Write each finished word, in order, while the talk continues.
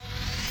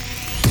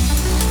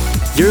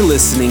You're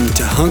listening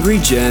to Hungry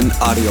Gen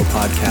audio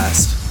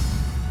podcast.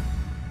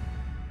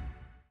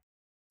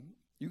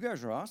 You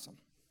guys are awesome.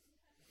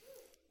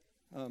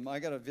 I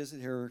got a visit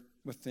here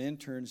with the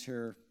interns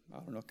here, I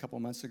don't know, a couple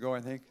months ago,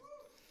 I think.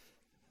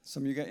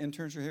 Some of you got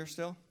interns are here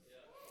still?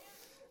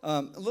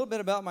 A little bit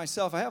about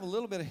myself. I have a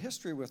little bit of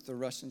history with the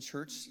Russian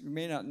church. You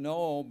may not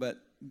know, but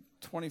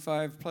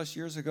 25 plus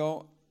years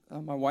ago,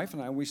 my wife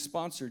and I, we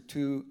sponsored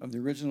two of the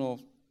original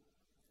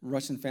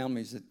Russian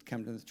families that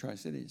come to the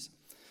Tri-Cities.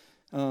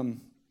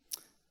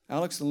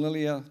 Alex and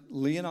Lilia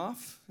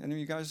Leonov, any of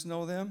you guys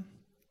know them?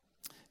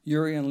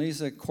 Yuri and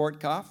Lisa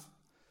Kortkov.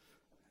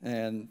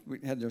 And we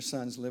had their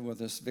sons live with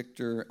us.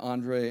 Victor,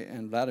 Andre,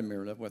 and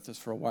Vladimir live with us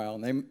for a while.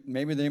 And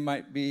maybe they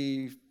might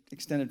be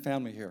extended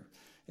family here.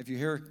 If you're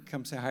here,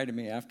 come say hi to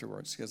me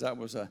afterwards, because that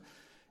was an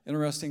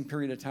interesting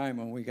period of time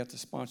when we got to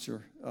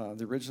sponsor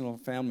the original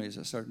families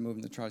that started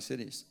moving to the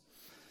Tri-Cities.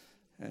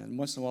 And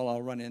once in a while,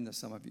 I'll run into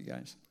some of you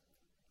guys.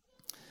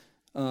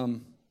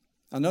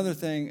 Another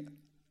thing,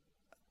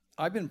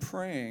 I've been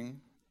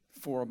praying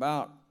for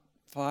about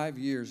 5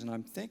 years, and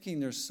I'm thinking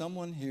there's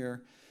someone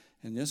here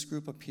in this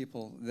group of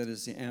people that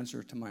is the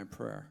answer to my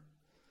prayer.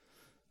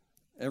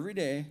 Every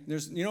day,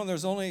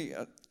 there's only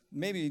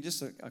maybe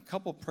just a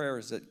couple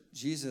prayers that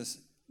Jesus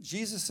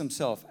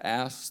himself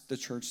asked the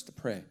church to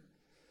pray.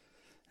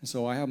 And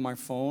so I have my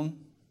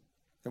phone.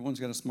 Everyone's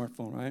got a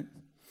smartphone, right?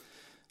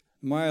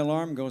 My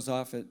alarm goes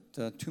off at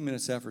 2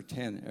 minutes after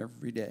 10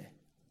 every day.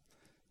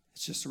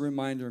 It's just a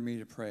reminder of me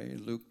to pray,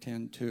 Luke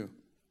 10:2.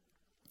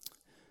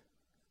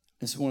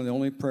 It's one of the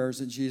only prayers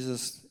that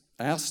Jesus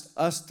asked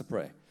us to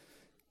pray.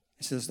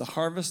 He says, the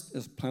harvest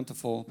is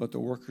plentiful, but the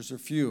workers are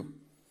few.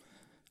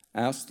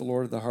 Ask the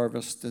Lord of the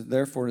harvest,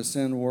 therefore, to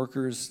send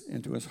workers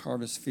into his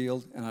harvest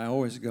field. And I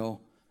always go,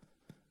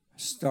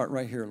 start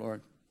right here,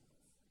 Lord.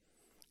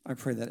 I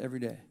pray that every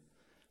day.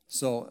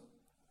 So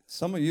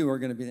some of you are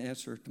going to be the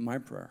answer to my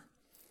prayer,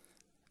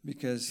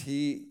 because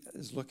he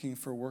is looking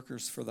for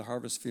workers for the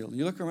harvest field.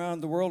 You look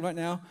around the world right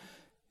now,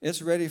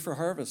 it's ready for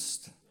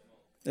harvest.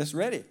 It's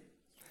ready.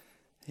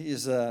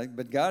 He's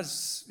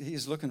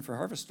looking for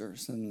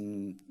harvesters,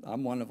 and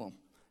I'm one of them.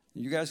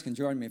 You guys can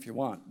join me if you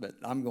want, but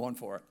I'm going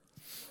for it.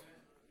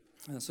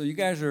 And so you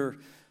guys are,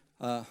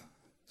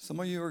 some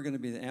of you are going to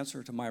be the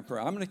answer to my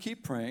prayer. I'm going to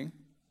keep praying,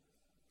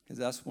 because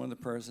that's one of the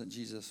prayers that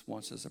Jesus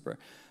wants us to pray.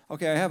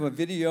 Okay, I have a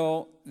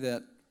video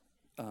that,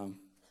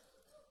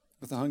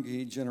 with the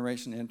Hungry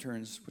Generation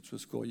interns, which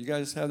was cool. You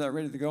guys have that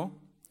ready to go?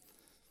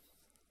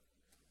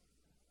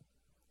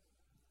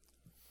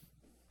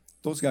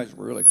 Those guys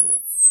were really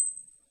cool.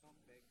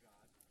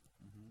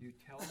 You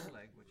tell the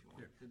leg what you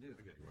want to do.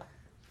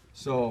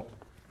 So,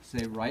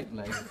 say right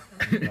leg,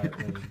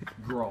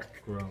 grow.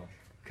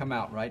 Come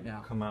out right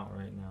now. Come out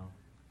right now.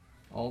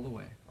 All the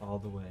way. All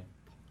the way.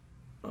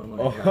 Oh my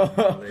God.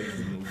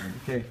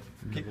 Okay,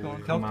 keep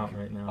going. Come out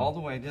right now. All the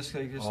way. Just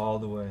all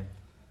the way.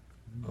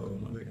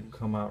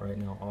 Come out right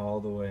now. All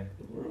the way.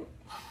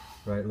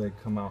 Right leg,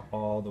 come out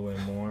all the way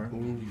more.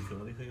 You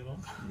feel anything at all?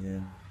 Yeah.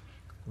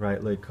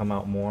 Right leg, come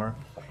out more.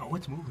 Oh,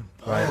 it's moving.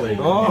 Right leg.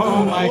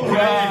 Oh my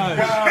gosh!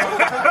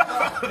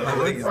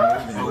 Oh,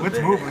 it's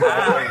moving.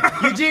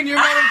 Eugene, you're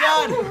man of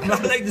God. My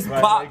leg just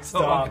Right popped. leg,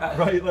 stop.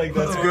 Right leg,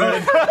 that's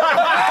good.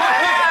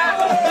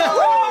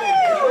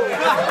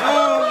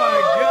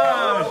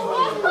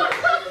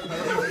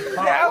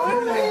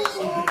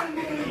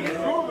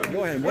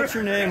 Go ahead. What's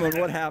your name and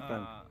what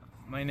happened?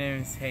 My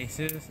name is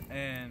Jesus,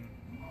 and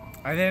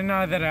I didn't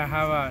know that I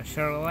have a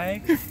short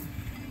leg.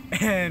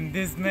 And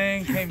this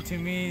man came to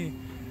me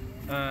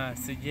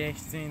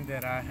suggesting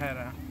that I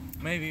had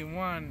me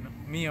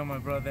or my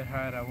brother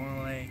had a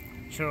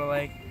short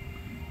leg,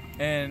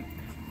 and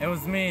it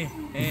was me.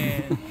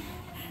 And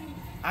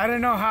I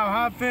don't know how it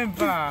happened,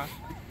 but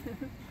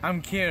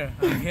I'm here.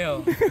 I'm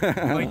healed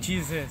by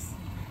Jesus.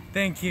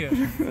 Thank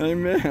you.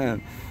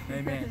 Amen.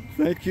 Amen.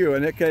 Thank you.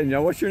 And okay,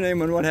 now what's your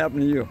name and what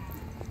happened to you?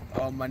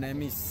 My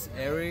name is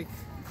Eric,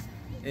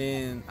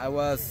 and I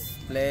was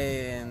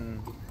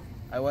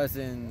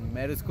in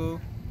middle school.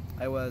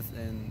 I was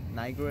in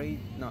 8th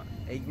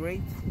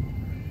grade,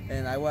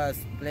 and I was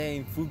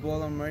playing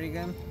football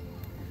American.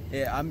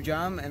 Yeah, I'm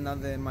John, and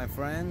my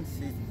friend,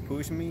 she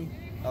pushed me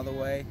all the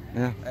way.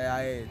 Yeah.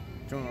 I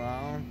turned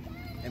around,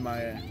 and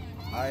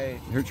I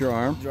Hurt your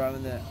arm?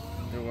 driving the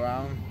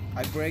ground.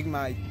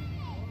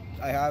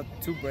 I have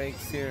 2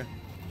 breaks here,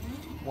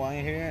 one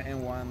here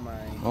and one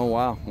Oh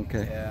wow.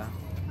 Okay. yeah.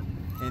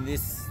 And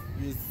this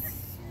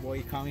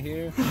boy come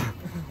here.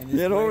 And this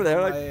Get over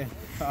there.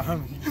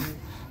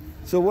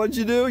 So what'd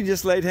you do? You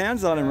just laid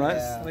hands on him, right?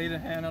 Yeah. Laid a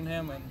hand on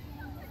him and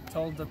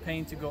told the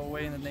pain to go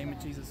away in the name of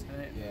Jesus.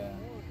 And it Yeah.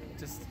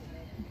 just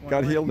went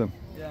God away. healed him.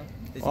 Yeah.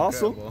 It's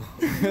Awesome. incredible.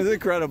 It's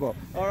incredible.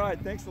 All right,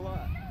 thanks a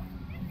lot.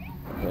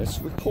 It's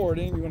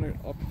recording. You want to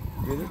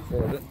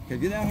record it? Okay,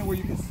 get down here where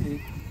you can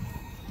see.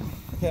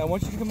 Okay, I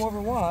want you to come over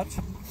and watch.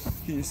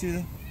 Can you see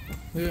the?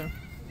 Yeah.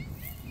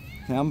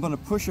 Okay, I'm going to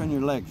push on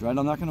your legs, right?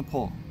 I'm not going to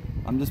pull.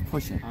 I'm just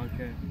pushing.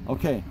 Okay.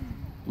 Okay,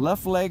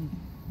 left leg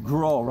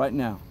grow right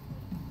now.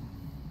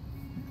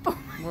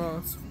 Well,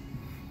 it's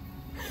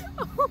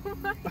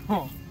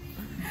Oh.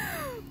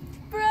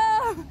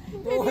 Bro,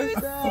 did you see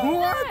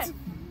that?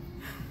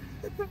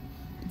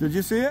 Did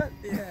you see it?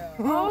 Yeah.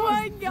 Oh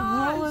my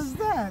gosh. What was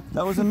that?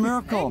 That was a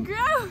miracle.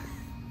 Gross.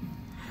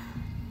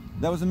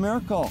 That was a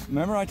miracle.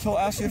 Remember I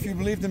asked you if you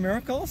believed in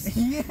miracles?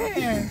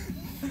 Yeah.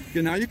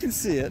 Okay, now you can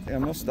see it.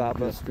 I'm gonna stop.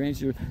 A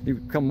stranger,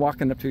 you come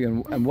walking up to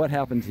you, and what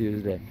happened to you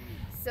today?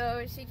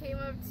 So she came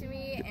up to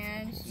me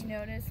and she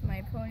noticed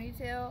my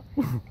ponytail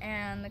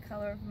and the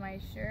color of my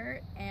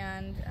shirt,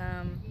 and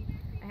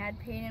I had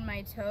pain in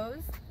my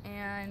toes,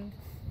 and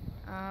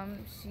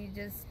she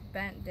just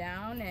bent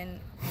down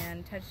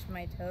and touched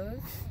my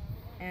toes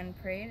and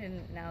prayed,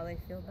 and now they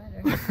feel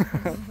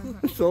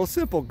better. So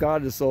simple.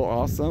 God is so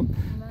awesome.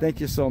 Thank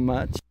you so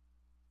much.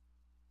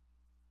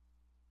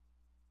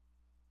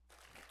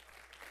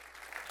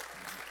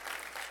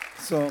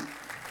 So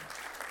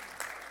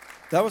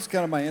that was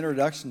kind of my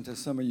introduction to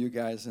some of you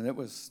guys, and it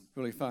was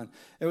really fun.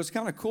 It was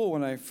kind of cool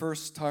when I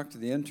first talked to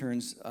the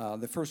interns.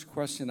 The first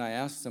question I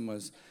asked them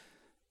was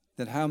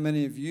that how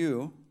many of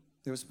you,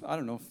 there was, I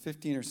don't know,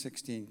 15 or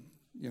 16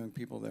 young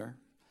people there.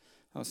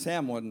 Oh,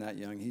 Sam wasn't that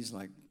young. He's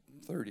like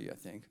 30, I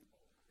think.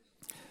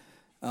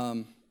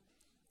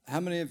 How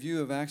many of you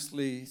have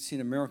actually seen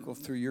a miracle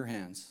through your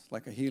hands,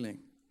 like a healing?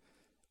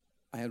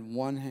 I had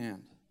one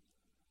hand.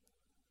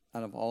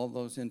 Out of all of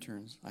those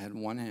interns, I had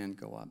one hand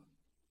go up.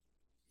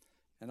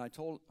 And I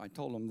told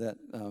them that,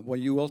 well,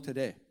 you will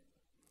today.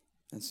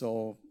 And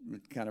so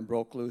it kind of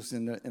broke loose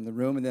in the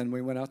room, and then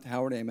we went out to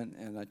Howard Amen,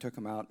 and I took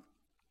them out.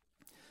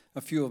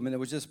 A few of them, and it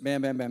was just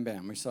bam, bam, bam,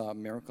 bam. We saw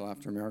miracle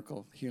after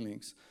miracle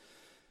healings,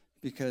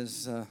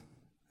 because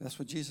that's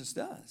what Jesus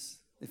does.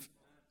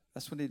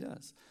 That's what he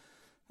does.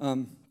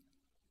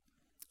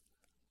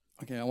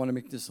 Okay, I want to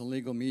make this a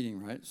legal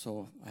meeting, right?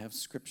 So I have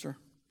scripture,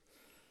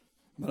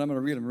 but I'm going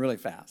to read them really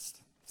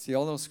fast. See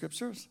all those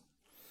scriptures?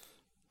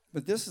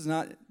 But this is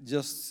not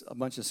just a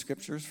bunch of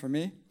scriptures for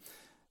me.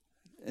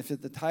 If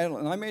the title,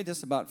 and I made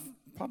this about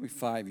probably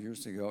 5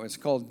 years ago. It's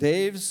called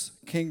Dave's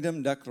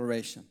Kingdom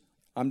Declaration.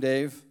 I'm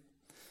Dave.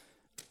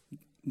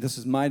 This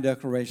is my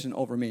declaration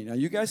over me. Now,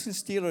 you guys can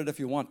steal it if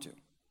you want to,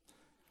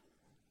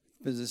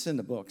 because it's in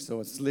the book, so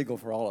it's legal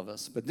for all of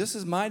us. But this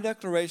is my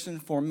declaration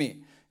for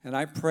me, and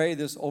I pray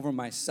this over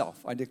myself.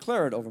 I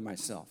declare it over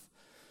myself.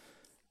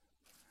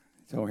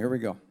 So here we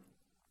go.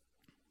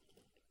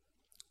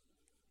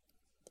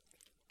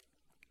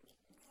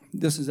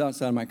 This is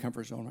outside my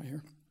comfort zone right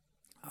here.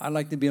 I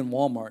like to be in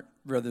Walmart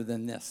rather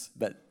than this,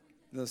 but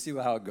let's see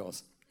how it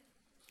goes.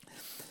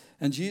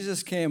 And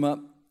Jesus came up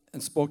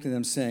and spoke to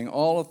them, saying,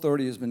 all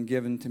authority has been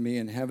given to me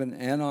in heaven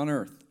and on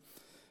earth.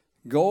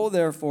 Go,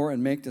 therefore,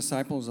 and make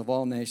disciples of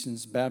all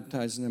nations,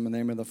 baptizing them in the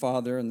name of the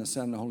Father and the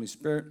Son and the Holy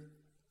Spirit,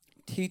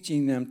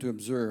 teaching them to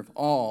observe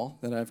all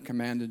that I have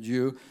commanded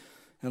you.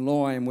 And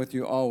lo, I am with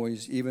you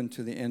always, even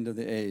to the end of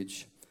the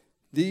age.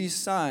 These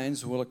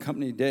signs will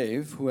accompany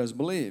Dave, who has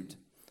believed.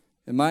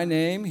 In my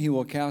name he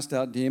will cast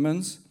out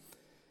demons.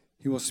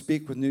 He will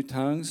speak with new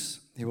tongues.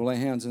 He will lay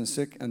hands on the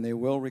sick, and they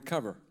will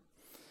recover.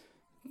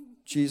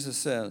 Jesus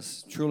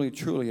says, truly,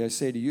 truly, I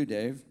say to you,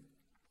 Dave,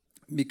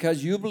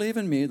 because you believe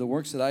in me, the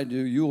works that I do,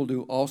 you will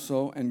do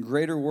also, and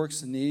greater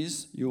works than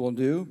these you will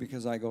do,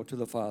 because I go to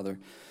the Father.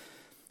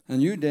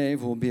 And you,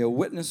 Dave, will be a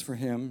witness for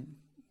him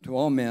to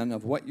all men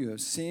of what you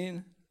have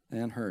seen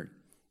and heard.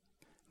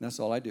 And that's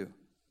all I do,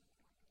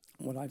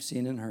 what I've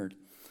seen and heard.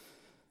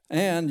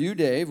 And you,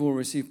 Dave, will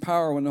receive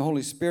power when the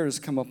Holy Spirit has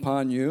come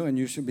upon you, and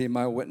you shall be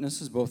my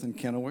witnesses both in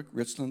Kennewick,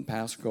 Richland,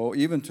 Pasco,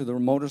 even to the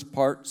remotest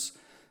parts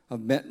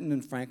of Benton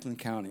and Franklin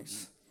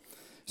counties.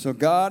 So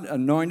God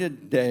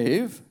anointed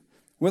Dave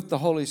with the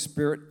Holy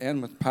Spirit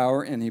and with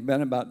power, and he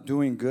went about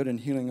doing good and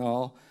healing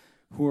all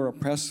who were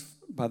oppressed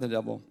by the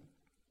devil,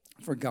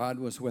 for God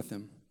was with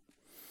him.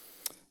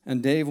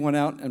 And Dave went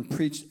out and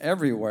preached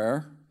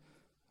everywhere,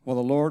 while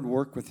the Lord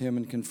worked with him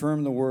and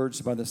confirmed the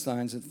words by the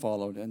signs that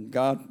followed. And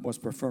God was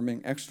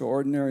performing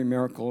extraordinary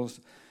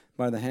miracles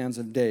by the hands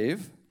of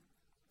Dave,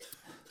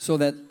 so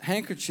that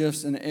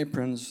handkerchiefs and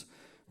aprons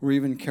were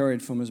even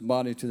carried from his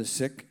body to the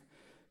sick,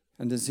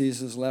 and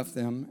diseases left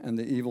them, and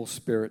the evil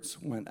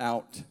spirits went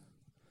out.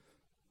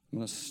 I'm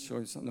going to show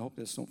you something. I hope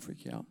this don't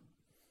freak you out.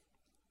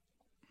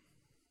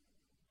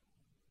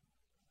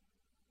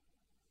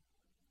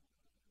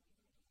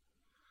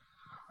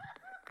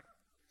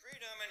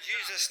 Freedom in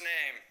Jesus'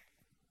 name.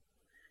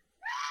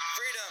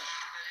 Freedom.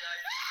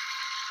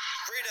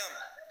 Freedom.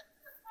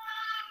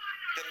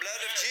 The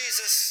blood of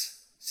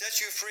Jesus sets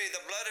you free.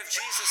 The blood of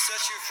Jesus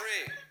sets you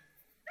free.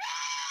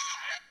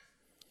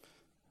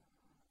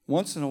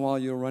 Once in a while,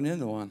 you'll run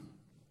into one.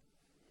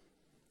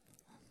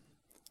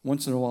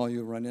 Once in a while,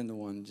 you'll run into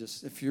one.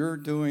 Just if you're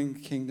doing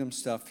kingdom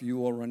stuff, you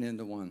will run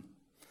into one.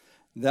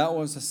 That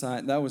was a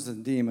sign. That was a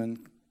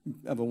demon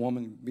of a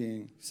woman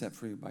being set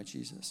free by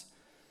Jesus.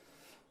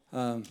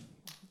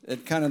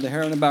 It kind of the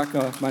hair on the back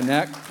of my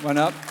neck went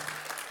up.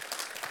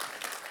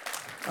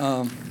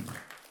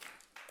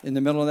 In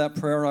the middle of that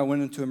prayer, I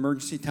went into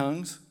emergency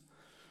tongues.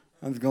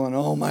 I was going,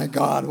 "Oh my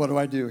God, what do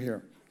I do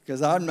here?"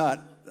 Because I'm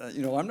not.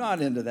 I'm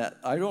not into that.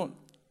 I don't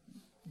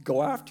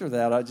go after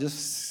that. It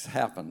just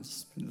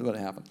happens. What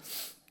happened.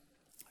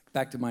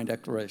 Back to my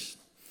declaration.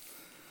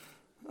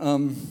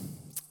 And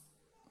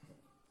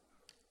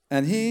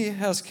he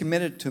has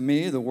committed to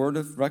me the word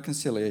of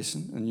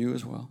reconciliation, and you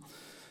as well.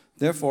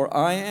 Therefore,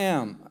 I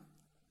am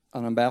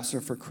an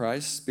ambassador for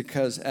Christ,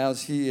 because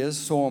as he is,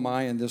 so am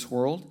I in this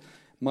world.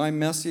 My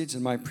message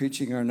and my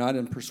preaching are not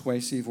in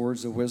persuasive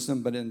words of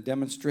wisdom, but in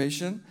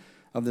demonstration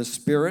of the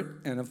Spirit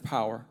and of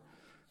power.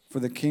 For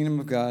the kingdom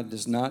of God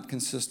does not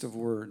consist of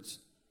words,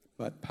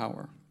 but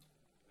power.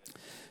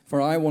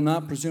 For I will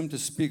not presume to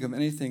speak of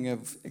anything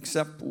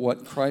except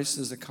what Christ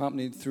has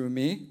accompanied through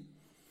me,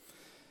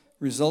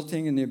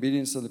 resulting in the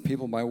obedience of the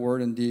people by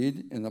word and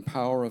deed, in the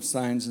power of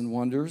signs and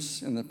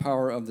wonders, in the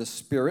power of the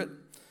Spirit,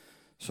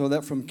 so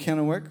that from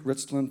Kennewick,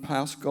 Richland,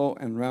 Pasco,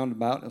 and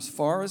roundabout, as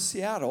far as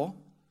Seattle,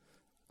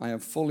 I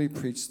have fully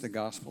preached the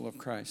gospel of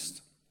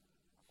Christ.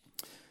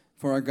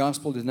 For our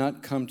gospel did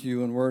not come to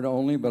you in word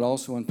only, but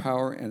also in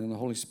power and in the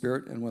Holy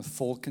Spirit and with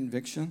full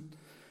conviction.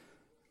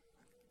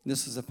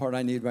 This is the part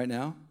I need right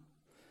now.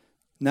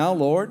 Now,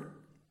 Lord,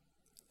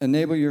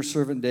 enable your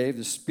servant Dave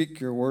to speak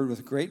your word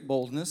with great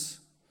boldness,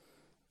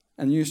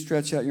 and you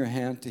stretch out your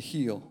hand to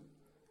heal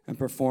and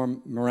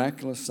perform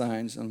miraculous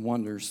signs and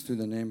wonders through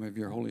the name of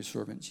your holy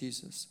servant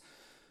Jesus.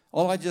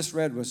 All I just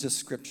read was just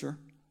scripture,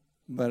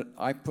 but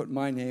I put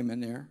my name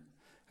in there,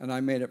 and I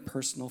made it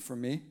personal for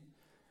me.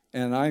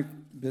 And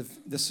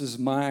this is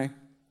my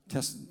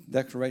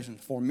declaration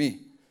for me.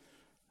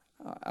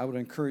 I would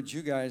encourage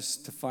you guys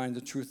to find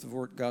the truth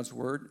of God's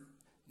word,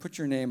 put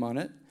your name on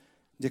it,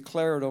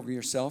 declare it over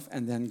yourself,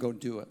 and then go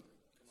do it.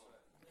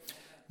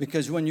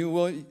 Because when you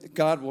will,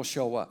 God will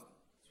show up.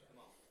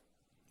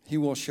 He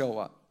will show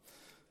up.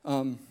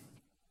 A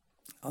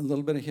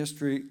little bit of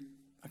history.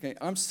 Okay,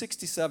 I'm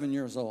 67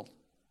 years old.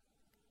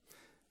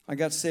 I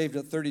got saved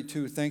at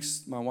 32, thanks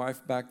to my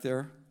wife back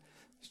there.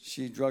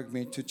 She drugged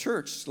me to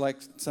church, like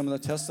some of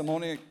the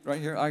testimony right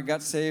here. I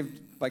got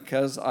saved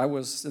because I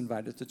was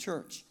invited to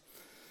church.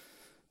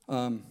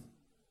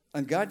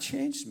 And God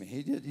changed me.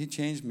 He did. He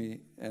changed me,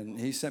 and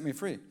he set me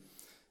free.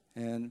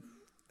 And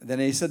then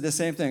he said the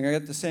same thing. I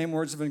got the same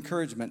words of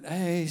encouragement.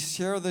 Hey,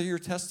 share your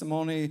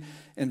testimony.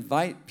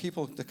 Invite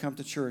people to come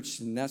to church.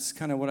 And that's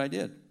kind of what I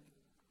did.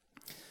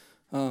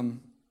 But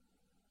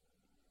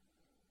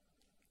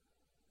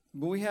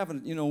we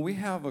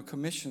have a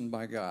commission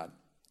by God.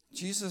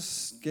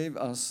 Jesus gave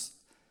us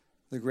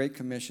the Great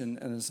Commission,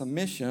 and it's a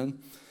mission,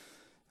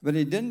 but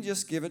he didn't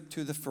just give it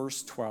to the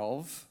first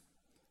 12.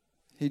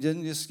 He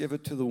didn't just give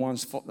it to the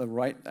ones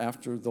right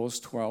after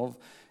those 12.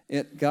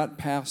 It got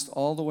passed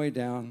all the way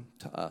down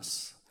to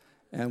us,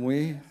 and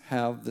we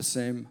have the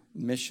same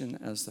mission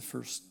as the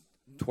first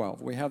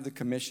 12. We have the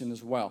commission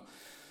as well.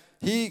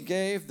 He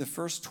gave the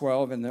first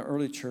 12 in the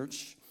early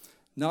church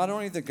not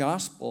only the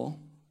gospel,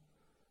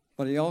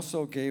 but he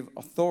also gave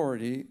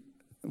authority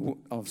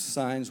of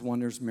signs,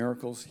 wonders,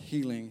 miracles,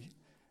 healing.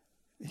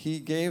 He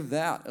gave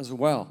that as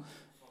well.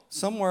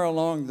 Somewhere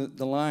along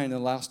the line in the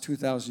last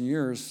 2,000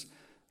 years,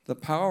 the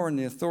power and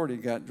the authority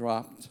got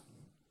dropped.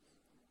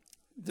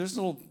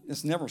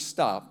 It's never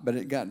stopped, but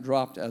it got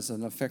dropped as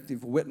an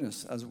effective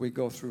witness as we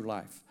go through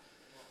life.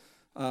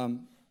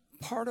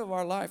 Part of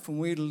our life, when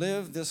we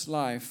live this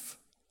life,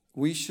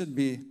 we should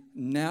be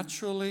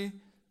naturally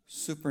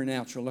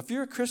supernatural. If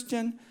you're a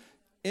Christian,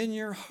 in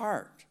your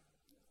heart,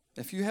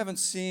 if you haven't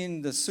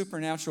seen the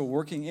supernatural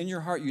working in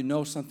your heart, you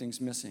know something's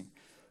missing.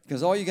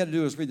 Because all you got to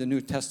do is read the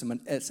New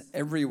Testament. It's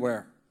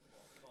everywhere.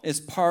 It's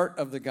part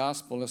of the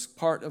gospel. It's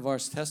part of our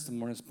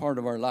testimony. It's part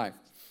of our life.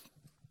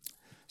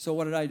 So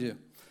what did I do?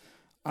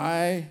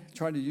 I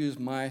tried to use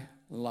my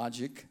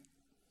logic.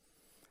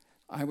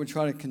 I would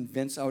try to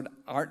convince, I would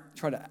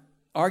try to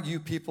argue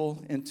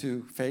people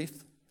into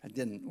faith. It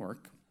didn't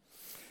work.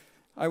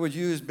 I would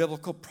use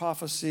biblical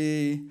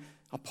prophecy,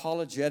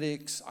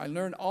 apologetics. I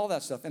learned all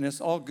that stuff, and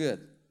it's all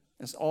good.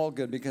 It's all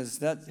good because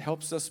that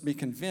helps us be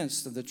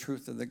convinced of the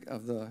truth of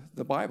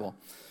the Bible.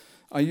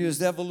 I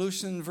used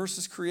evolution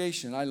versus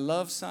creation. I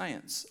love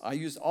science. I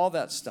used all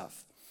that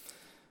stuff.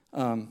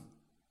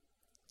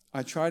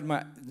 I tried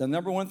the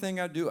number one thing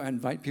I do, I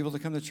invite people to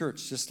come to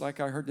church, just like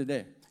I heard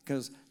today,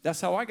 because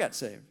that's how I got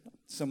saved.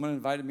 Someone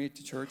invited me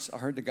to church. I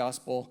heard the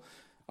gospel.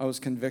 I was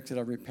convicted.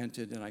 I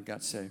repented, and I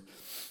got saved.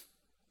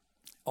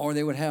 Or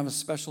they would have a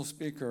special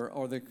speaker,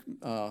 or the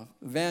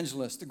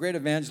evangelist. The great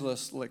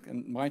evangelist, like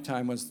in my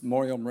time, was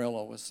Mario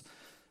Murillo, was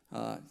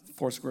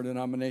Foursquare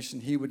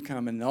denomination. He would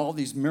come, and all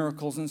these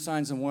miracles and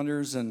signs and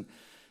wonders, and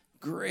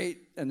great.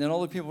 And then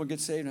all the people would get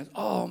saved, and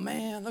oh,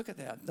 man, look at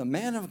that. The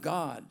man of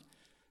God.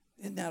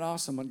 Isn't that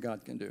awesome what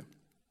God can do?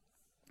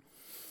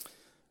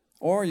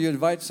 Or you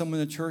invite someone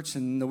to church,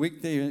 and the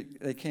week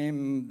they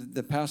came,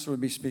 the pastor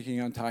would be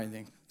speaking on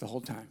tithing the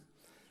whole time.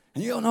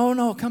 And you go,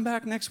 no, come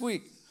back next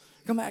week.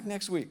 Come back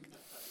next week.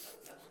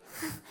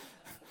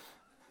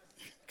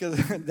 Because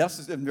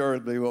that's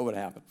invariably what would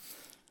happen.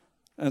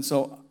 And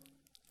so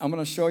I'm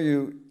going to show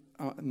you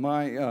I'm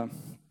going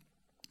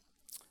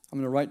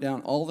to write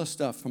down all the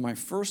stuff from my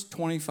first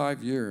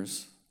 25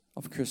 years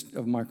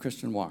of my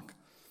Christian walk.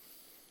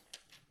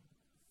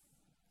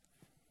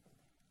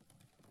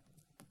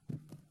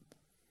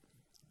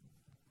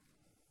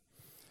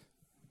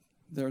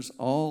 there's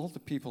all the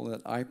people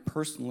that I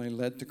personally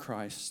led to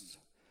Christ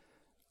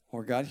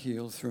or got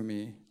healed through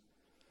me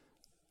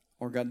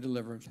or got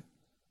delivered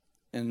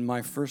in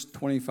my first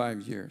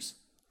 25 years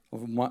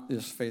of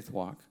this faith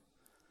walk.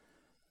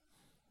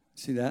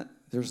 See that?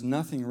 There's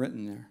nothing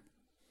written there.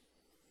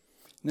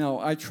 Now,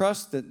 I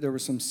trust that there were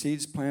some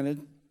seeds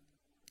planted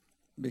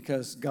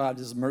because God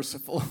is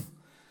merciful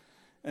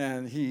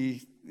and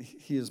He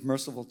is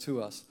merciful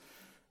to us.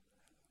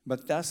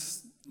 But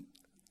that's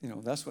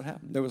what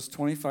happened. There was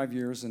 25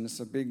 years and it's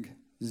a big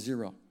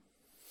zero.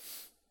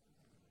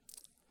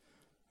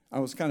 I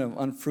was kind of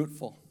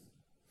unfruitful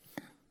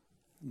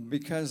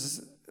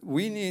because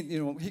we need,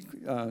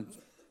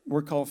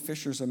 we're called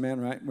fishers of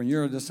men, right? When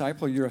you're a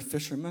disciple, you're a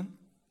fisherman.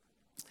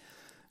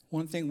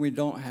 One thing we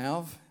don't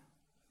have,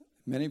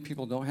 many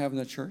people don't have in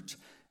the church,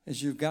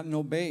 is you've got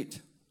no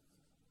bait.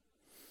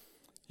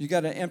 You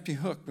got an empty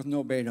hook with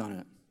no bait on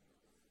it.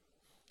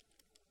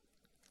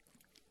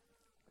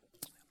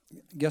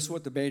 Guess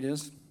what the bait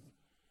is?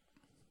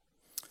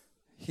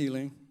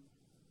 Healing,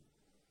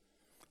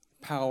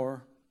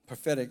 power,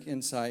 prophetic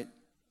insight.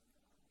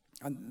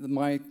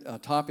 My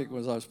topic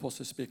was I was supposed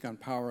to speak on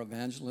power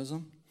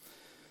evangelism.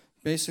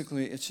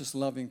 Basically, it's just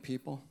loving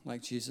people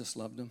like Jesus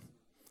loved them.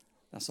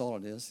 That's all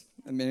it is.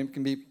 I mean, it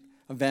can be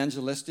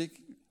evangelistic.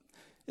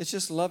 It's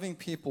just loving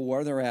people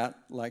where they're at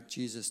like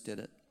Jesus did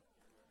it.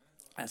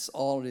 That's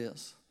all it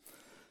is.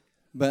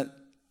 But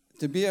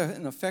to be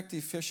an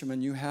effective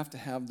fisherman, you have to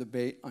have the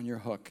bait on your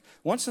hook.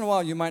 Once in a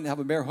while, you might have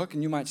a bare hook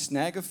and you might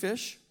snag a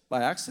fish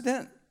by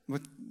accident.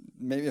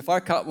 Maybe if I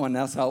caught one,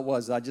 that's how it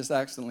was. I just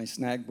accidentally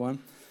snagged one.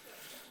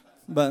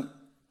 But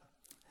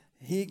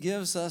He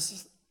gives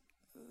us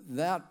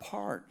that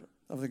part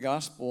of the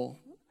gospel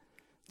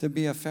to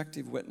be an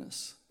effective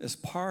witness. It's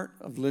part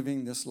of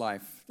living this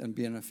life and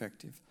being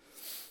effective.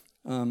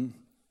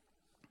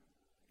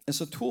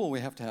 It's a tool we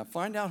have to have.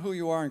 Find out who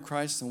you are in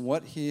Christ and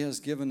what He has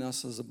given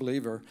us as a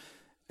believer,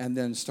 and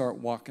then start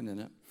walking in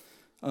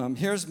it.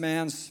 Here's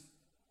man's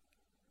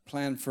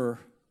plan for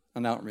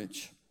an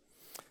outreach.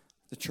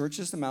 The church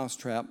is the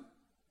mousetrap.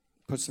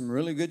 Put some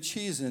really good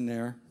cheese in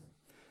there,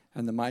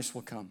 and the mice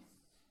will come.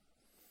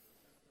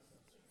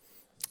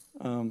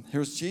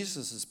 Here's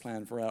Jesus'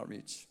 plan for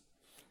outreach.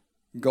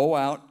 Go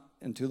out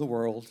into the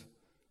world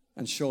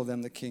and show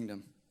them the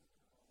kingdom.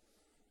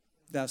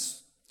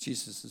 That's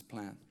Jesus'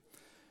 plan.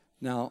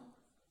 Now,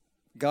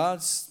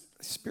 God's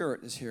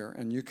Spirit is here,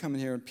 and you come in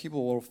here, and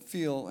people will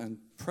feel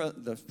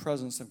the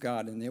presence of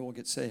God, and they will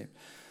get saved.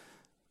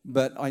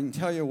 But I can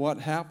tell you what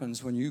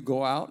happens when you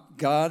go out.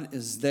 God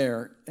is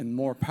there in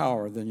more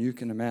power than you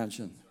can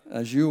imagine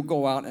as you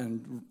go out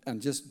and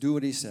just do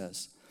what He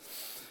says.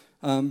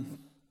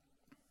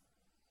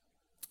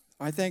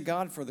 I thank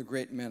God for the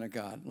great men of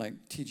God, like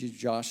T.G.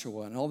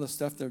 Joshua and all the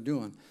stuff they're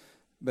doing.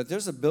 But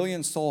there's a 1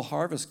 billion soul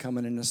harvest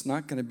coming, and it's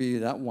not going to be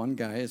that one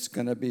guy. It's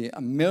going to be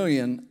 1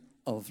 million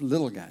of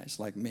little guys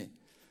like me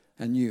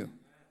and you.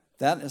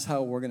 That is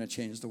how we're going to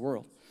change the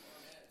world.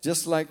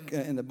 Just like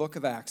in the book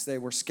of Acts, they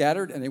were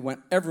scattered, and they went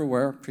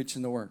everywhere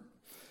preaching the word.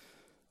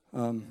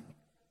 In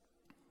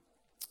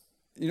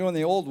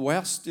the Old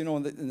West,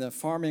 in the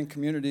farming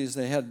communities,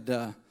 they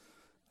had...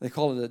 they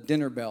call it a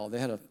dinner bell. They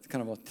had a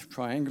kind of a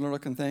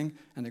triangular-looking thing,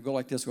 and they go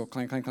like this, go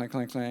clang, clang, clang,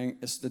 clang, clang.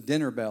 It's the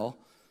dinner bell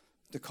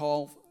to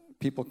call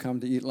people come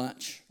to eat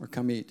lunch or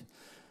come eat.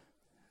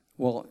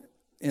 Well,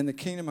 in the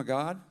kingdom of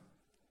God,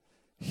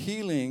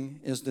 healing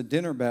is the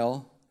dinner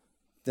bell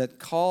that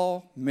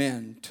call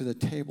men to the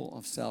table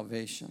of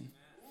salvation.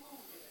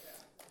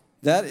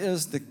 That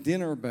is the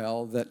dinner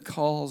bell that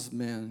calls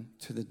men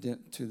to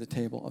the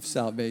table of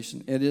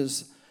salvation. It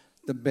is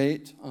the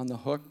bait on the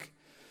hook.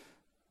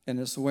 And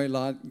it's the way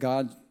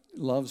God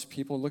loves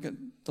people. Look at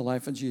the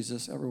life of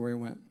Jesus everywhere He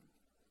went.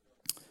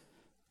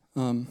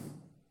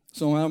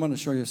 So I'm going to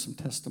show you some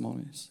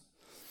testimonies.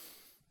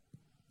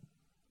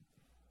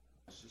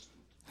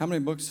 How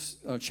many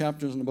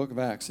chapters in the book of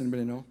Acts?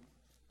 Anybody know?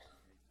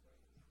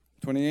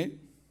 28?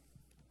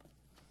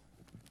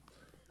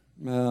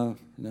 No,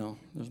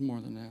 there's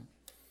more than that.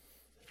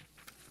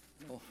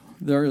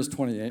 There is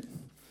 28.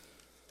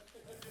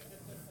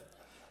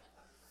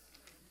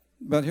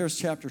 But here's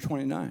chapter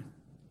 29.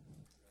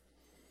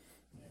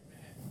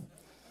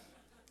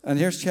 And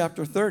here's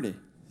chapter 30.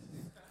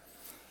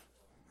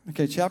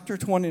 Okay, chapter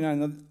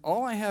 29.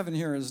 All I have in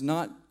here is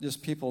not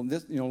just people.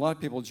 A lot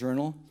of people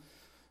journal.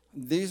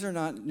 These are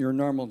not your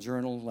normal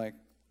journal, like,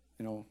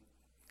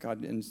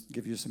 God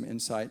give you some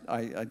insight.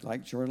 I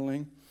like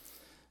journaling.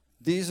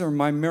 These are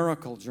my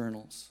miracle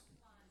journals.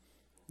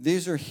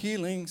 These are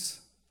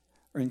healings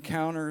or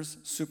encounters,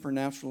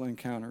 supernatural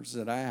encounters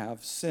that I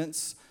have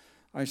since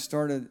I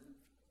started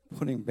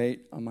putting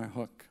bait on my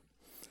hook.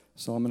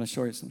 So I'm going to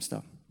show you some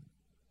stuff.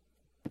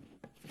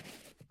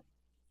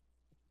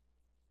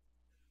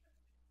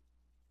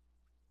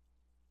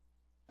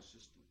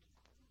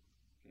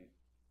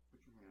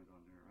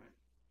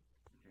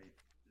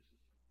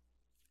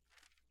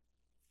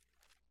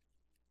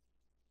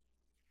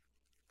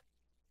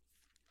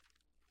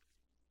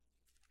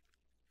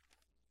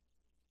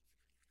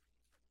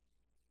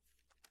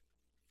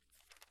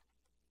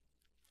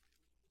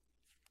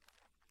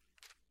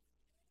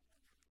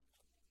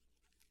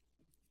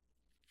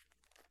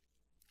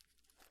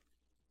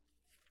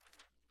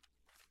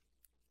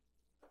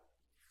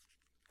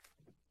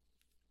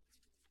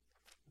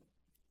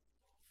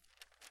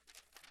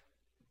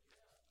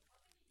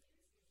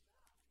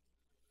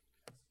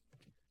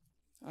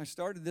 I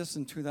started this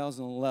in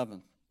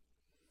 2011.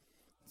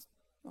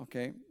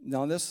 Okay,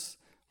 now this,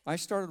 I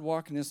started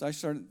walking this,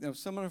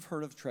 someone have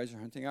heard of treasure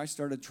hunting. I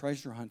started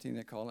treasure hunting,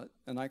 they call it,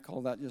 and I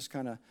call that just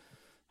kind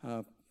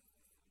of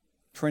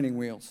training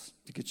wheels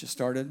to get you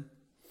started.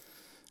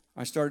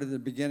 I started at the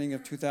beginning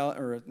of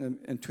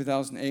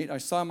 2008. I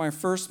saw my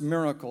first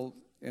miracle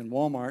in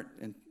Walmart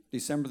in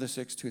December the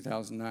 6th,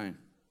 2009.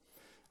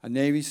 A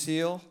Navy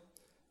SEAL,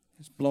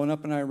 he's blown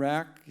up in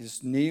Iraq.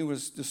 His knee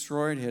was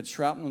destroyed. He had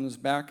shrapnel in his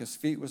back. His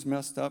feet was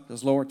messed up.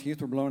 His lower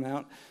teeth were blown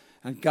out.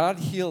 And God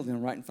healed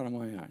him right in front of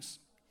my eyes.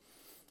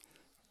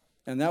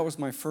 And that was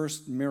my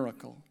first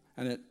miracle.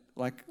 And it,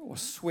 like a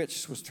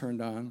switch was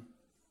turned on.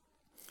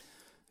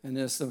 And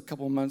just a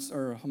couple of months,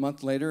 or a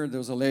month later, there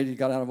was a lady who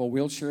got out of a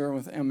wheelchair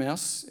with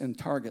MS in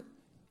Target.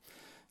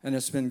 And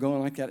it's been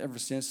going like that ever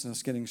since, and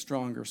it's getting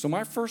stronger. So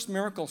my first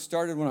miracle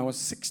started when I was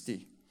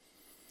 60.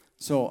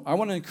 So I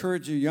want to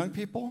encourage you, young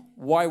people,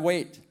 why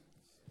wait?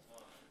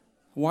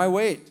 Why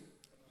wait?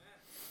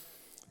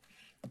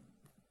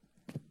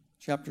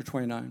 Chapter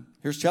 29.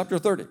 Here's chapter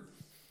 30.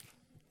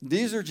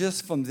 These are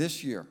just from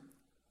this year.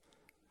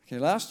 Okay,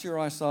 last year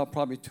I saw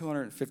probably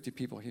 250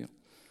 people healed.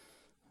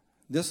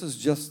 This is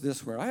just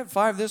this week. I had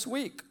 5 this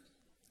week.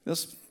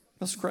 This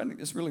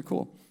is really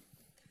cool.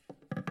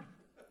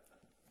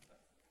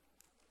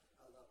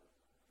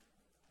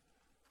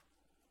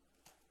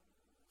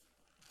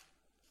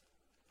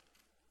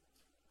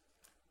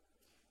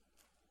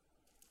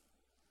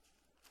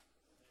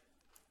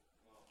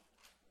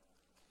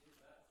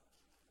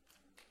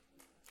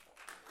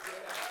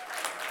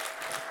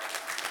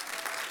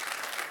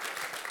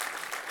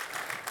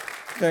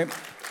 Okay.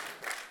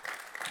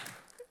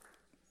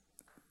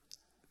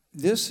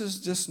 This is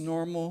just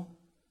normal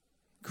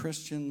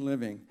Christian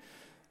living.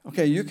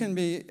 Okay, you can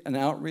be an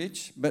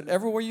outreach, but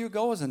everywhere you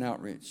go is an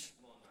outreach.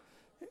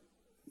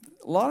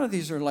 A lot of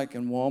these are like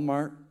in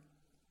Walmart.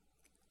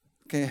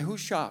 Okay, who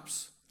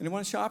shops?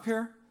 Anyone shop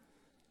here?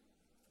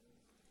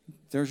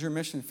 There's your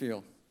mission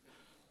field.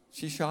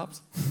 She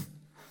shops.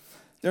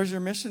 There's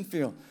your mission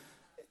field.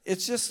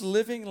 It's just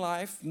living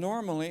life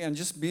normally and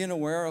just being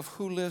aware of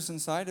who lives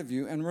inside of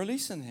you and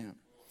releasing him.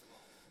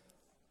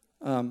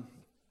 I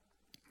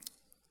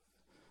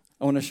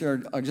want to share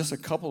just a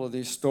couple of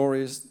these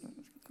stories.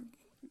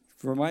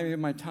 Remind me of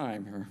my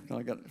time here.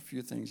 I got a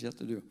few things yet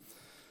to do.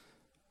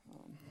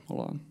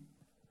 Hold on.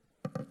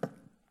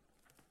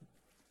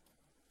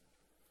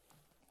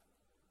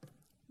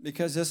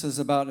 Because this is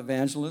about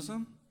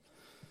evangelism.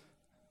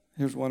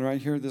 Here's one right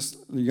here. This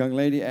young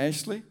lady,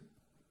 Ashley.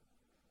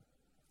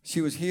 She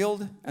was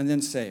healed and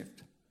then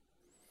saved.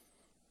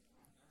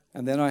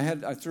 And then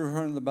I threw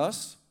her in the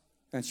bus,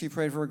 and she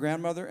prayed for her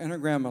grandmother, and her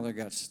grandmother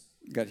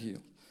got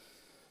healed.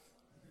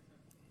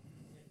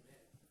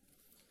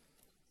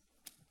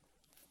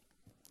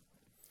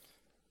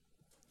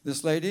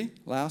 This lady,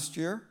 last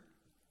year,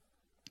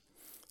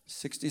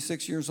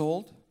 66 years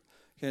old.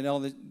 Okay,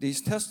 now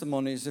these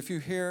testimonies, if you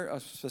hear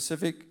a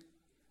specific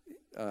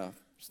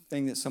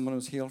thing that someone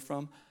was healed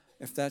from,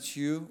 if that's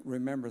you,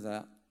 remember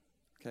that.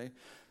 Okay?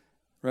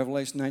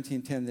 Revelation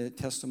 19:10, the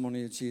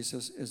testimony of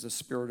Jesus is the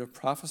spirit of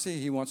prophecy.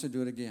 He wants to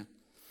do it again.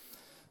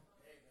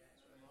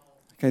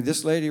 Okay,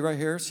 this lady right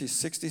here, she's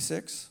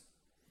 66.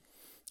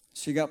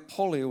 She got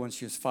polio when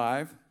she was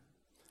 5.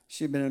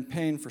 She'd been in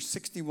pain for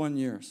 61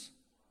 years.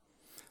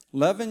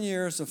 11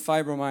 years of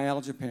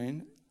fibromyalgia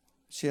pain.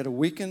 She had a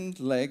weakened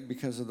leg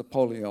because of the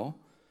polio.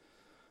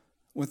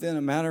 Within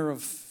a matter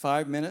of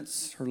 5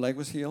 minutes, her leg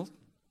was healed.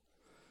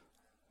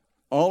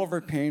 All of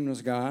her pain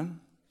was gone,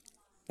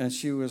 and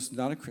she was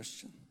not a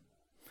Christian.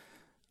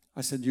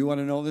 I said, do you want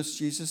to know this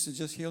Jesus that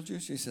just healed you?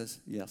 She says,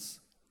 yes.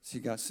 She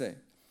got saved.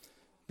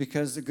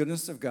 Because the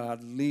goodness of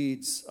God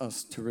leads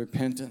us to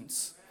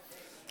repentance.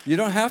 You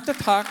don't have to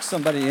talk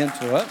somebody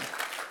into it.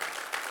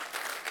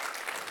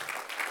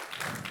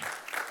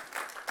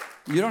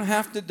 You don't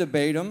have to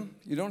debate them.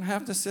 You don't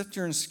have to sit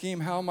there and scheme,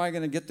 how am I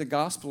going to get the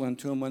gospel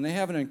into them? When they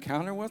have an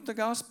encounter with the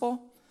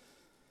gospel,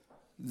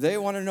 they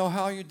want to know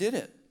how you did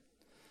it.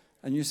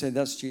 And you say,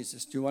 that's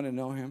Jesus. Do you want to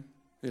know him?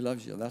 He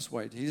loves you. That's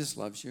why Jesus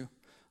loves you.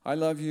 I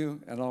love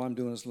you, and all I'm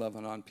doing is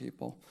loving on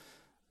people.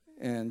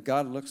 And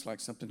God looks like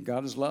something.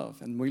 God is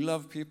love. And we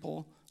love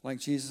people like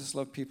Jesus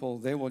loved people.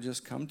 They will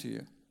just come to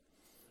you.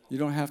 You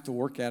don't have to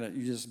work at it.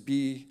 You just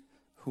be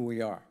who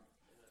we are.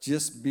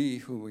 Just be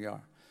who we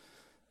are.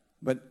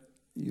 But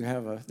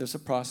there's a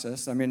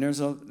process. I mean, there's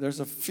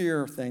a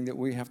fear thing that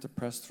we have to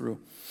press through.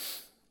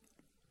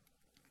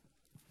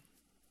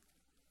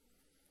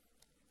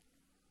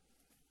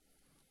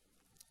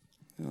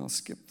 And I'll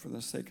skip for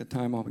the sake of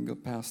time. I'll go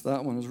past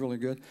that one. It was really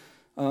good.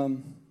 Okay,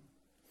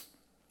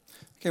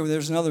 well,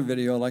 there's another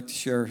video I'd like to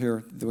share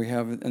here that we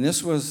have. And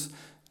this was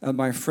at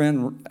my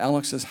friend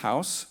Alex's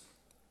house.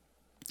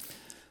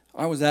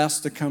 I was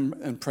asked to come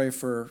and pray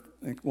for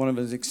one of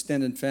his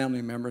extended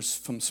family members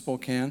from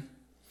Spokane.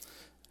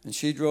 And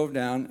she drove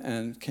down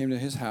and came to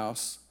his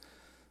house.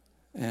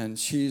 And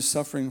she's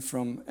suffering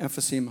from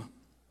emphysema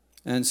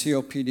and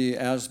COPD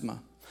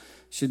asthma.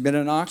 She'd been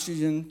on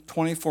oxygen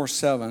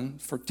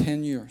 24/7 for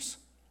 10 years.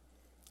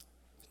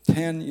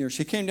 10 years.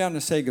 She came down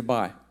to say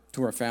goodbye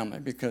to her family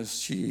because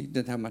she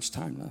didn't have much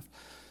time left.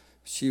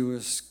 She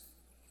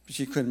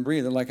couldn't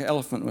breathe. Like an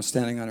elephant was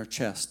standing on her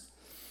chest.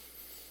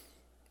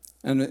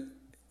 And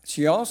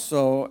she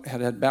also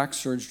had back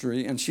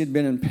surgery, and she had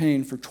been in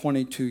pain for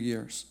 22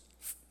 years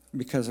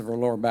because of her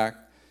lower back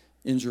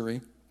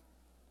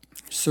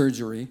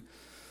surgery.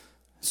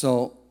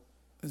 So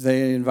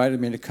they invited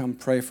me to come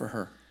pray for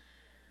her.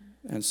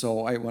 And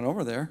so I went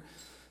over there,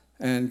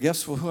 and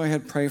guess who I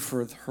had pray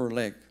for her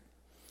leg?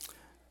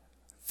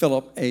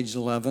 Philip, age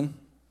 11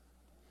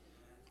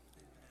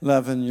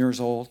 years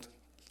old,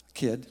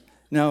 kid.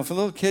 Now, if a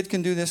little kid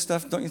can do this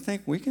stuff, don't you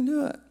think we can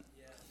do it?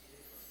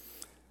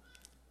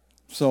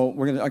 So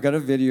I got a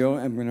video,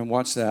 and we're going to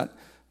watch that.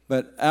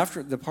 But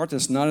after the part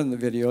that's not in the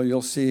video,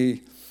 you'll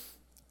see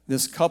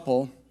this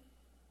couple,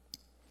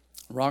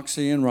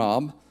 Roxy and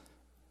Rob.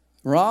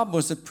 Rob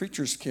was a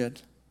preacher's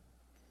kid.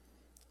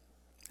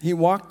 He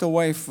walked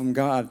away from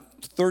God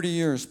 30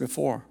 years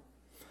before.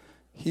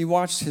 He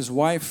watched his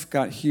wife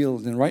got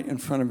healed and right in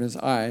front of his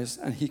eyes,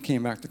 and he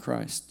came back to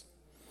Christ.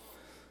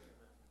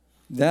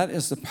 That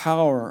is the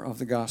power of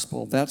the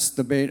gospel. That's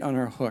the bait on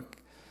our hook.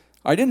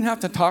 I didn't have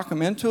to talk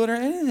him into it or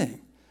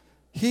anything.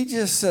 He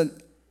just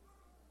said,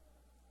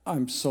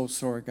 I'm so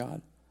sorry,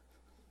 God.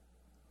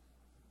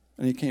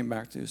 And he came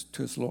back to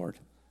his Lord.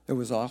 It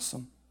was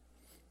awesome.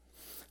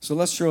 So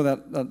let's show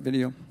that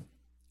video.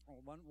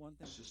 One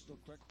thing, just real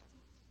quick.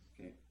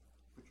 Okay,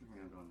 put your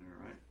hand on there,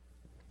 right?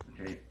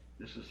 Okay,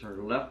 this is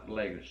her left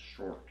leg is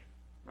short,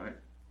 right?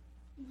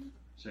 Mm-hmm.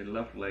 Say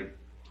left leg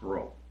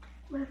grow.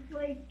 Left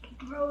leg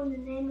grow in the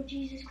name of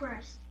Jesus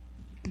Christ.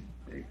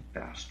 Okay,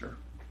 faster.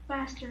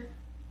 Faster.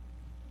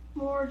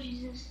 More,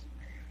 Jesus.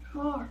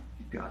 More.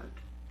 You got it.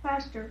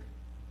 Faster.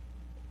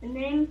 In the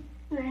name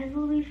of the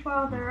Heavenly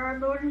Father, our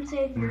Lord and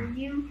Savior,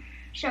 you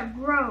shall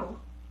grow.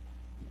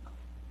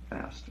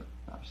 Faster,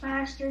 faster.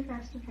 Faster,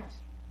 faster, faster.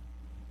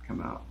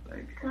 Come out,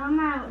 leg. Come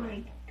out,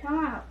 leg.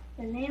 Come out.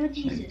 In the name of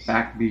Jesus. And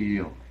back be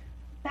healed.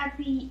 Back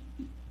be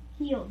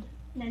healed.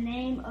 In the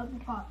name of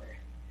the Father.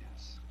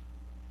 Yes.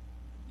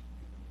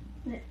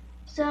 The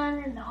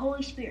Son and the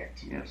Holy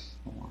Spirit. Yes,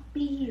 more.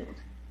 Be healed.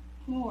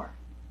 More.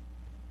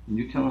 And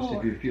you tell us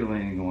if you feel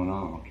anything going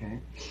on, okay?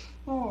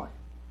 More.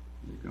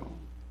 There you go.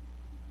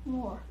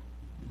 More.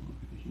 Look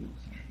at the heels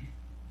there.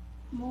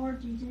 More,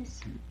 Jesus.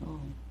 There you go.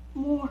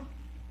 More.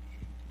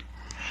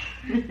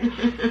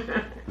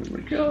 There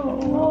we go.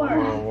 More.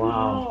 Oh,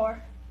 wow.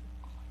 More.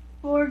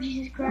 More,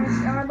 Jesus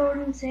Christ, our Lord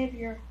and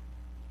Savior.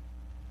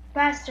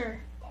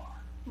 Faster.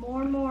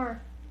 More and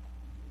more.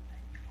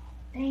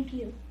 Thank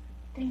you.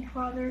 Thank you,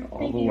 Father. All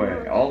Thank the you, way,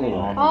 Lord. all the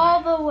way.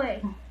 All the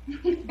way.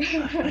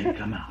 Leg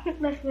come out.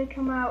 Left leg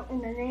come out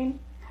in the name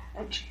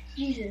of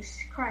Jesus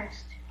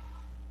Christ.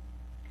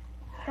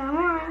 Come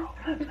on.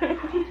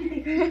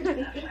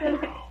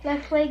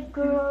 Left leg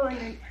grow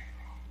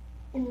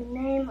in the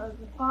name of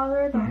the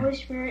Father, the Holy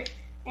Spirit,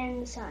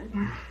 and the Son.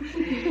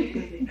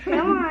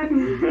 Come on.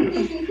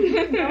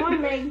 Come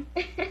on, leg.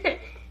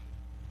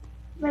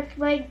 Left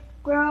leg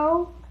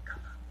grow.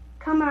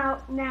 Come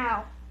out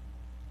now.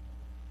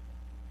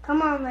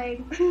 Come on,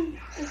 leg.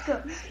 Let's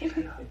go.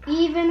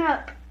 Even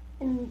up.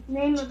 In the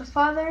name of the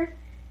Father,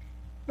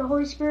 the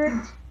Holy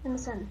Spirit, and the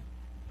Son.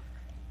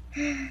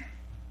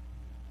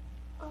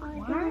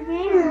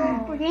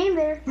 Wow. We're getting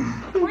there.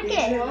 We're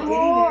getting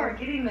More.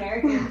 getting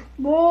there.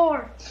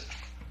 More.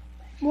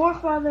 More,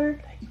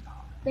 Father.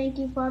 Thank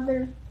you,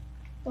 Father,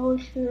 the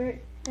Holy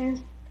Spirit,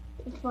 and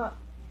the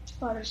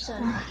Father's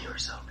Son. You are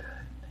so good.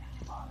 Thank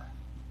you, Father.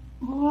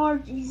 More,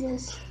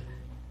 Jesus.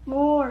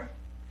 More.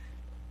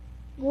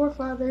 More,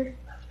 Father.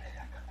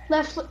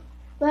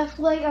 Left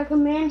leg, I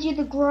command you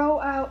to grow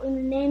out in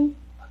the name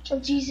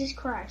of Jesus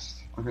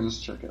Christ. Okay, let's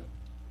check it.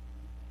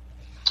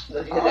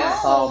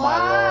 Oh,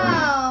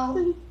 my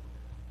Lord.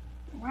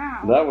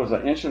 Wow. That was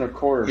 1.25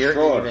 inches You're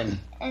short. even.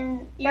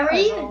 And That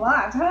was a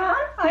lot, huh?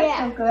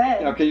 I feel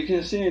good. Okay, you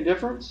can see any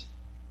difference?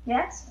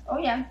 Yes. Oh,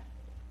 yeah.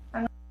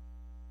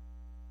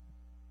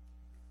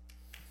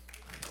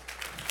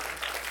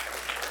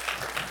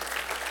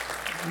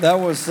 That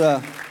was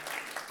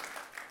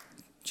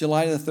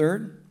July the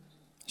 3rd.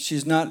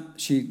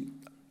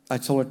 I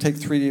told her to take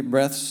 3 deep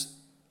breaths.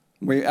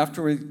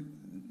 After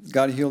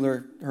God healed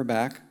her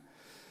back,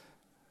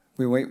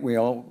 we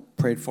all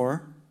prayed for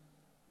her.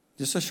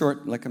 Just a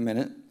short, like a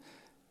minute.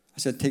 I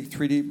said, take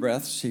 3 deep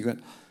breaths. She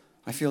went,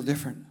 I feel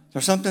different.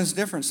 Something's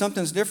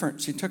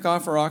different. She took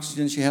off her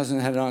oxygen. She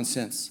hasn't had it on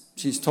since.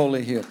 She's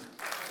totally healed.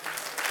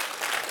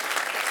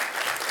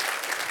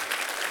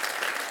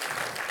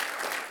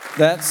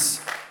 That's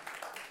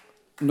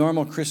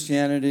normal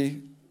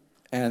Christianity.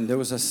 And there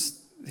was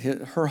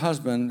her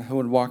husband who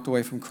had walked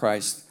away from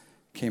Christ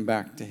came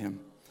back to him.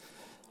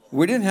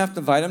 We didn't have to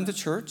invite him to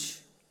church.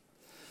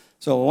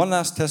 So one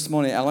last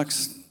testimony,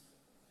 Alex.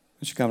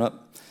 You should come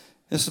up.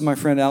 This is my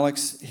friend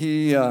Alex.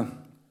 I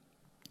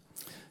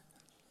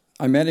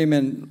met him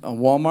in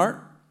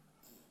Walmart.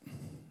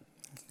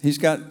 He's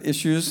got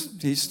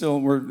issues. He's still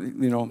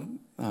in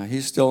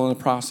the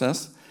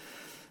process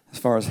as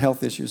far as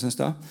health issues and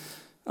stuff.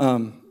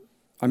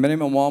 I met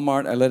him in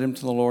Walmart. I led him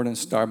to the Lord in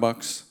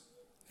Starbucks.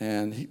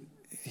 And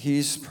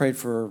he's prayed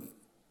for,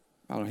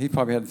 I don't know, he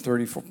probably had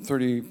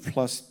 30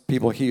 plus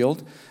people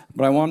healed.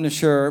 But I wanted to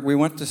share, we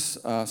went to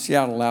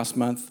Seattle last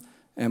month,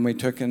 and we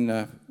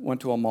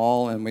went to a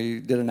mall, and we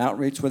did an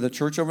outreach with a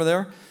church over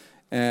there.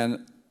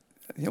 And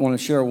I want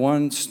to share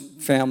one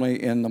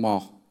family in the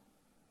mall.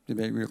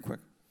 Debate real quick.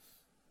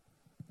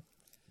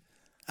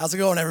 How's it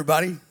going,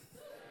 everybody?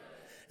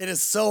 It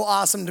is so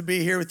awesome to be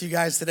here with you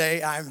guys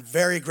today. I'm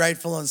very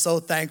grateful and so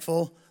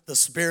thankful. The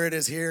Spirit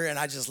is here, and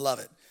I just love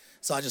it.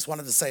 So I just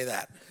wanted to say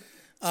that.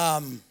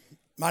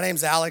 My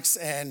name's Alex,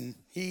 and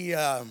he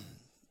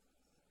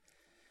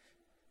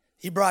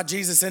brought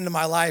Jesus into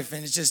my life,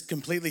 and it just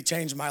completely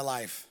changed my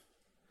life.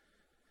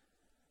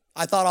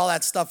 I thought all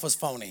that stuff was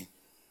phony.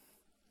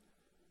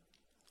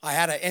 I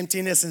had an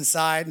emptiness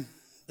inside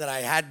that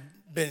I had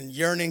been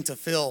yearning to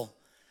fill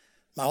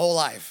my whole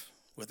life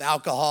with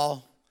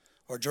alcohol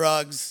or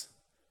drugs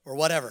or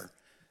whatever.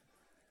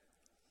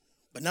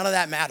 But none of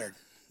that mattered.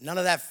 None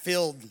of that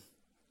filled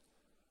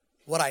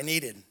what I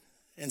needed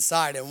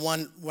inside. And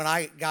when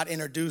I got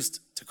introduced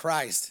to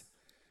Christ,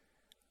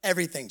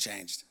 everything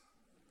changed.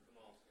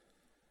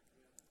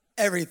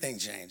 Everything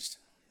changed.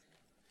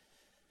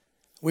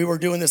 We were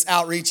doing this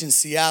outreach in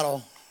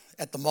Seattle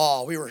at the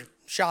mall. We were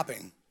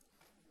shopping,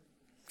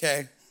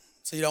 okay?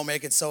 So you don't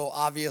make it so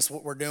obvious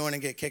what we're doing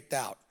and get kicked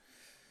out.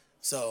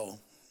 So,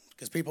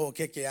 because people will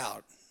kick you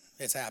out.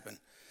 It's happened.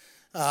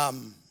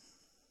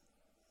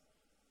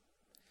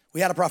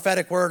 We had a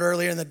prophetic word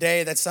earlier in the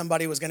day that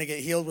somebody was going to get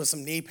healed with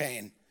some knee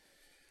pain.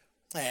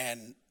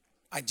 And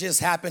I just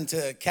happened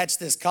to catch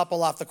this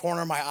couple off the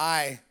corner of my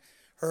eye.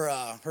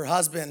 Her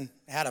husband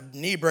had a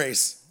knee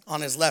brace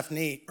on his left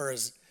knee, or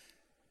his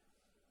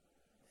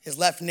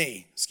left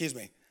knee, excuse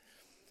me.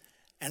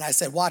 And I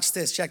said, watch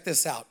this, check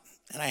this out.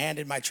 And I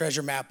handed my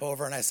treasure map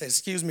over, and I said,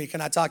 excuse me,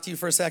 can I talk to you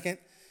for a second?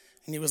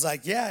 And he was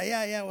like,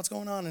 yeah, what's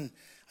going on? And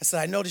I said,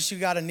 I noticed you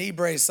got a knee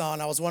brace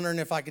on. I was wondering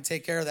if I could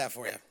take care of that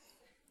for you.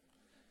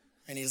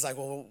 And he's like,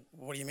 well,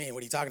 what do you mean?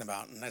 What are you talking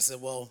about? And I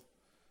said, well,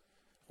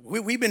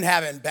 we've been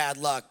having bad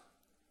luck,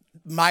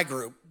 my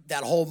group,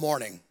 that whole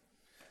morning.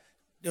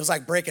 It was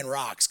like breaking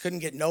rocks. Couldn't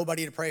get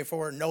nobody to pray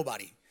for,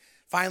 nobody.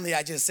 Finally,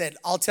 I just said,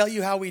 I'll tell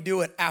you how we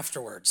do it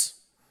afterwards.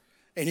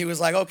 And he was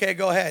like, okay,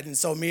 go ahead. And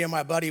so me and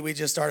my buddy, we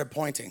just started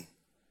pointing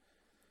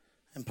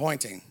and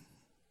pointing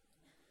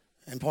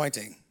and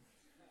pointing.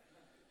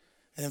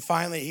 And then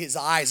finally, his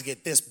eyes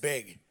get this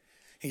big.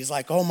 He's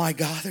like, oh my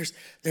God,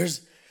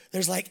 there's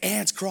like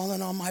ants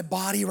crawling on my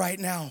body right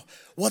now.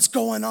 What's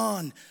going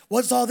on?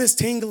 What's all this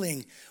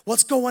tingling?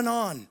 What's going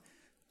on?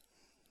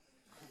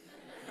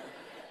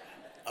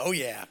 Oh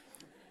yeah.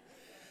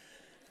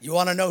 You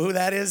want to know who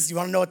that is? You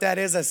want to know what that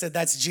is? I said,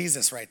 that's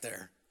Jesus right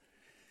there.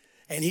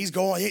 And he's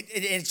going,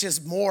 it's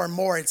just more and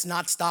more. It's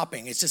not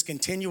stopping. It's just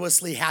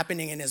continuously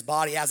happening in his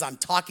body as I'm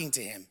talking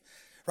to him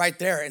right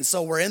there. And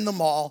so we're in the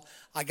mall.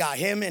 I got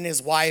him and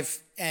his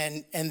wife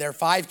and their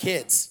 5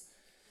 kids.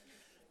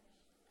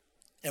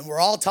 And we're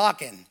all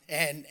talking.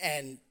 And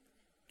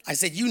I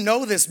said, you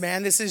know this,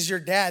 man. This is your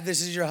dad.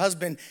 This is your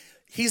husband.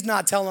 He's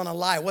not telling a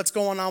lie. What's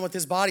going on with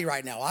his body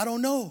right now? I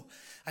don't know.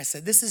 I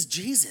said, this is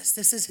Jesus.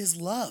 This is his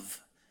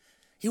love.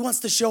 He wants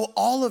to show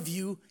all of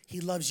you he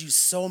loves you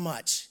so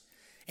much.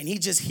 And he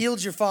just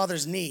healed your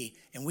father's knee,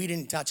 and we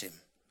didn't touch him.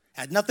 It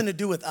had nothing to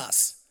do with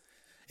us.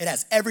 It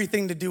has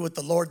everything to do with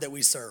the Lord that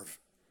we serve.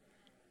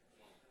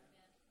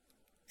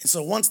 And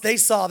so once they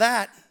saw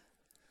that,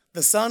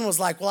 the son was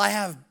like, well, I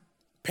have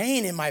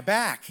pain in my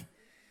back.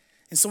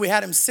 And so we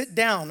had him sit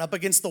down up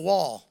against the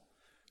wall,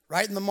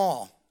 right in the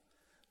mall.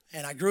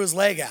 And I grew his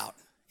leg out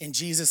in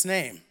Jesus'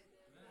 name.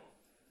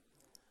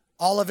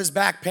 All of his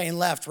back pain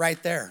left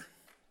right there.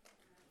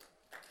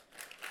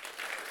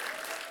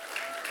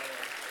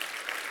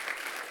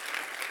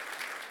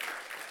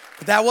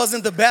 But that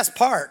wasn't the best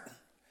part.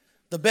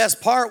 The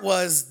best part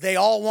was they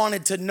all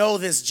wanted to know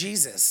this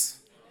Jesus.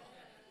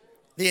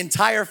 The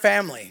entire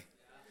family.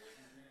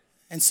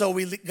 And so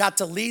we got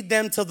to lead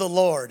them to the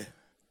Lord.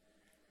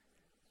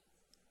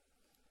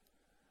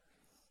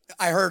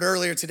 I heard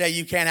earlier today,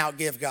 you can't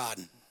outgive God.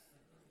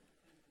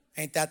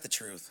 Ain't that the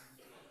truth?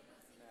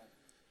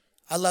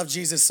 I love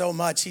Jesus so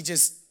much. He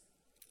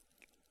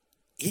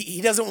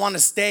doesn't want to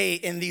stay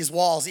in these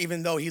walls,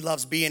 even though he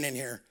loves being in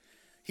here.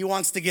 He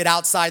wants to get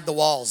outside the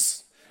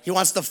walls. He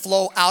wants to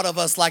flow out of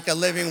us like a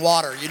living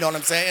water. You know what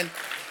I'm saying?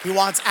 He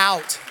wants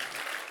out.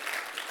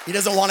 He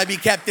doesn't want to be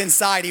kept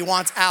inside. He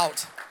wants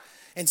out.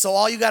 And so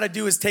all you got to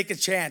do is take a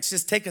chance.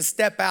 Just take a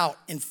step out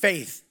in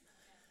faith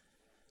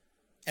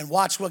and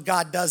watch what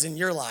God does in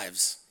your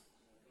lives.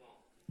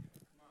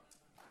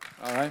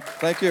 All right.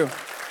 Thank you.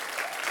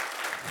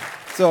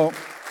 So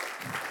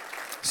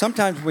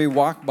sometimes we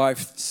walk by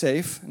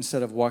faith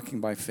instead of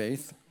walking by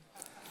faith.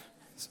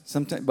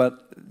 Sometimes,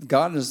 but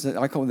God is, they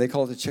call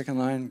it the chicken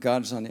line.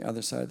 God is on the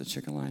other side of the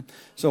chicken line.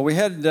 So we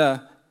had,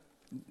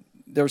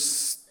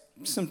 there's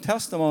some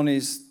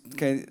testimonies,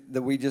 okay,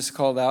 that we just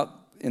called out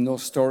in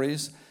those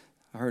stories.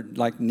 I heard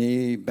like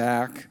knee,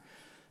 back,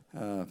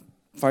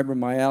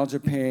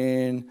 fibromyalgia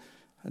pain,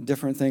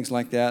 different things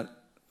like that.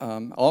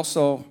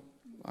 Also,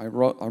 I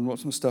wrote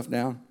some stuff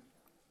down.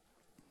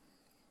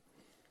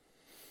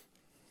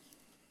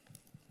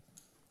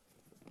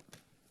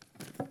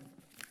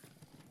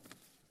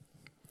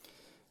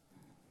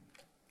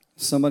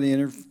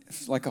 Somebody,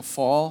 like a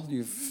fall,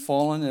 you've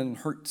fallen and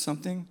hurt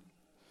something.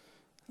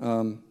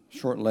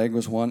 Short leg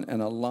was one,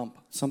 and a lump,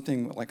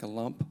 something like a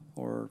lump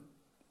or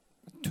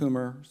a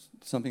tumor,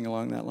 something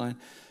along that line.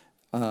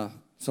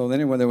 So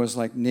anyway, there was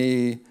like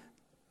knee,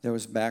 there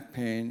was back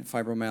pain,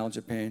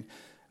 fibromyalgia pain.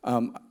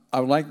 I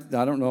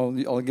don't know,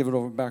 I'll give it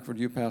over back to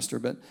you, Pastor,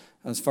 but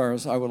as far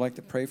as I would like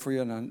to pray for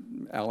you,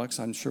 and Alex,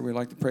 I'm sure we'd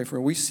like to pray for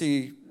you. We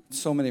see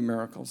so many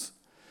miracles.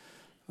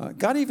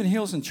 God even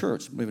heals in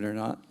church, believe it or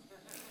not.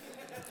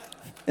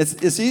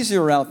 It's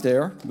easier out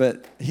there,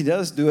 but he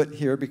does do it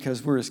here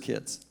because we're his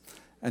kids,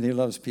 and he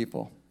loves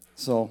people.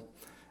 So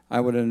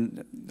I'll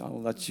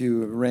let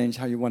you arrange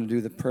how you want to do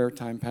the prayer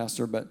time,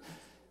 Pastor. But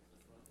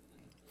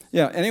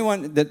yeah,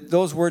 anyone that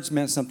those words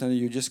meant something to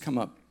you, just come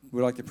up.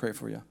 We'd like to pray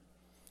for you.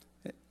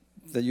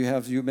 That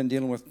you've been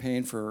dealing with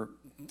pain for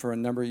a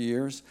number of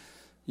years.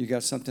 You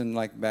got something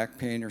like back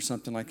pain or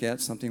something like that,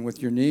 something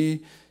with your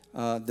knee.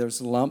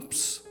 There's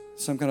lumps,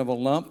 some kind of a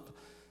lump,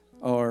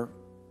 or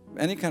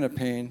any kind of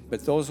pain,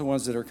 but those are the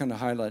ones that are kind of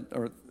highlight,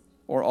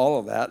 or all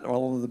of that,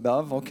 all of the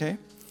above, okay?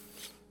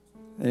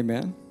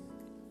 Amen.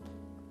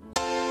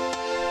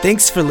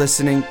 Thanks for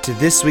listening to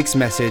this week's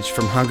message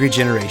from Hungry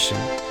Generation.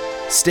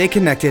 Stay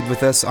connected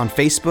with us on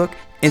Facebook,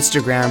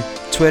 Instagram,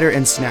 Twitter,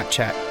 and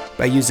Snapchat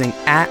by using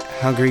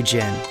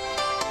 @HungryGen.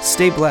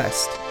 Stay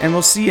blessed, and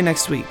we'll see you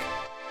next week.